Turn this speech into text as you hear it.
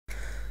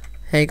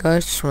Hey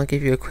guys, just want to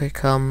give you a quick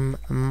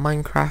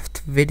Minecraft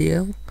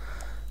video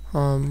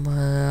on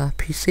my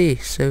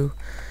PC. So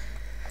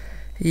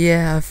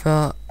yeah,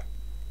 I've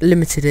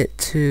limited it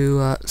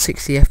to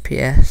 60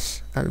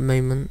 FPS at the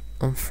moment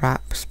on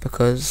Fraps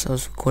because I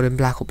was recording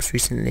Black Ops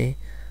recently,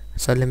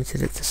 so I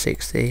limited it to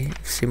 60.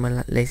 You've seen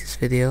my latest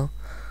video,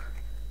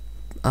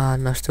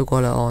 and I've still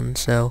got it on.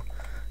 So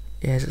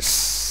yeah,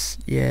 it's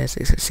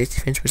at 60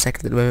 frames per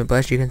second at the moment. But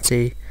as you can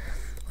see,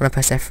 when I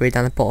press F3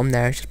 down the bottom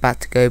there, it's just about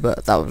to go,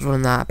 but that was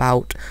running at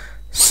about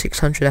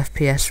 600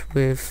 FPS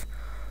with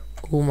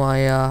all my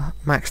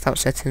maxed out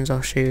settings.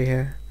 I'll show you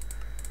here.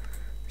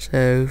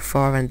 So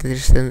far render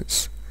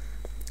distance,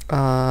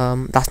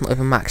 that's not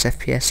even max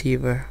FPS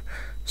either.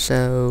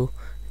 So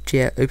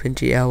open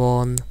GL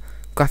on,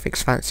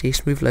 graphics fancy,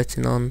 smooth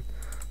lighting on,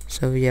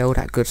 so yeah, all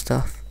that good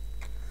stuff.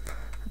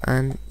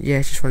 And yeah,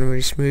 it's just running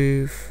really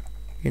smooth,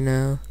 you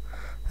know.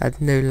 I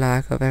had no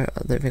lag. I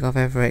don't think I've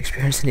ever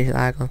experienced any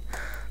lag on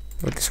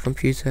with this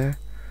computer.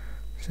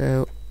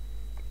 So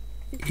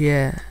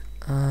yeah,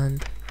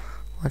 and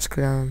let's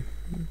go down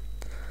and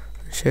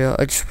show you.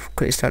 I just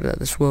quickly started at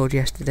this world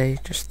yesterday,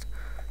 just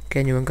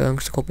getting you one going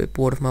because I got a bit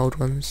bored of my old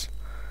ones.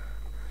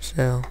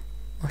 So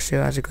I'll show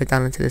you as I go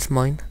down into this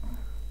mine.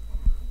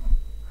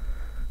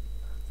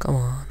 Come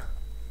on.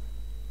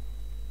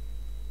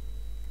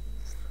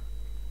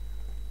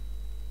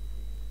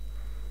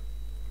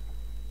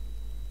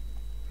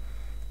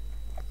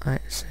 Right,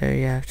 so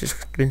yeah, I've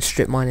just been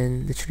strip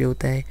mining literally all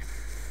day.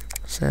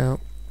 So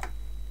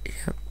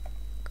yeah,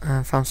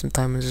 I found some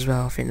diamonds as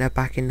well. I think they're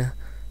back in the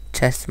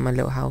chest in my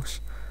little house.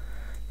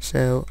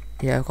 So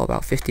yeah, I've got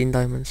about 15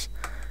 diamonds.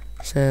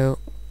 So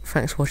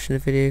thanks for watching the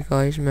video,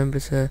 guys. Remember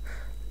to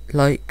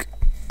like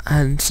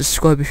and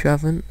subscribe if you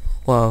haven't.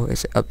 Well,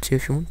 it's up to you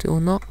if you want to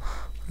or not.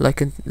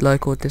 Like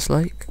or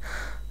dislike,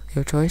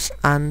 your choice.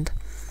 And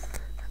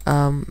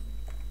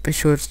be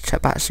sure to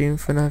check back soon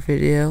for another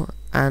video.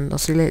 And I'll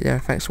see you later.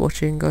 Thanks for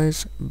watching,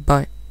 guys.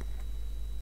 Bye.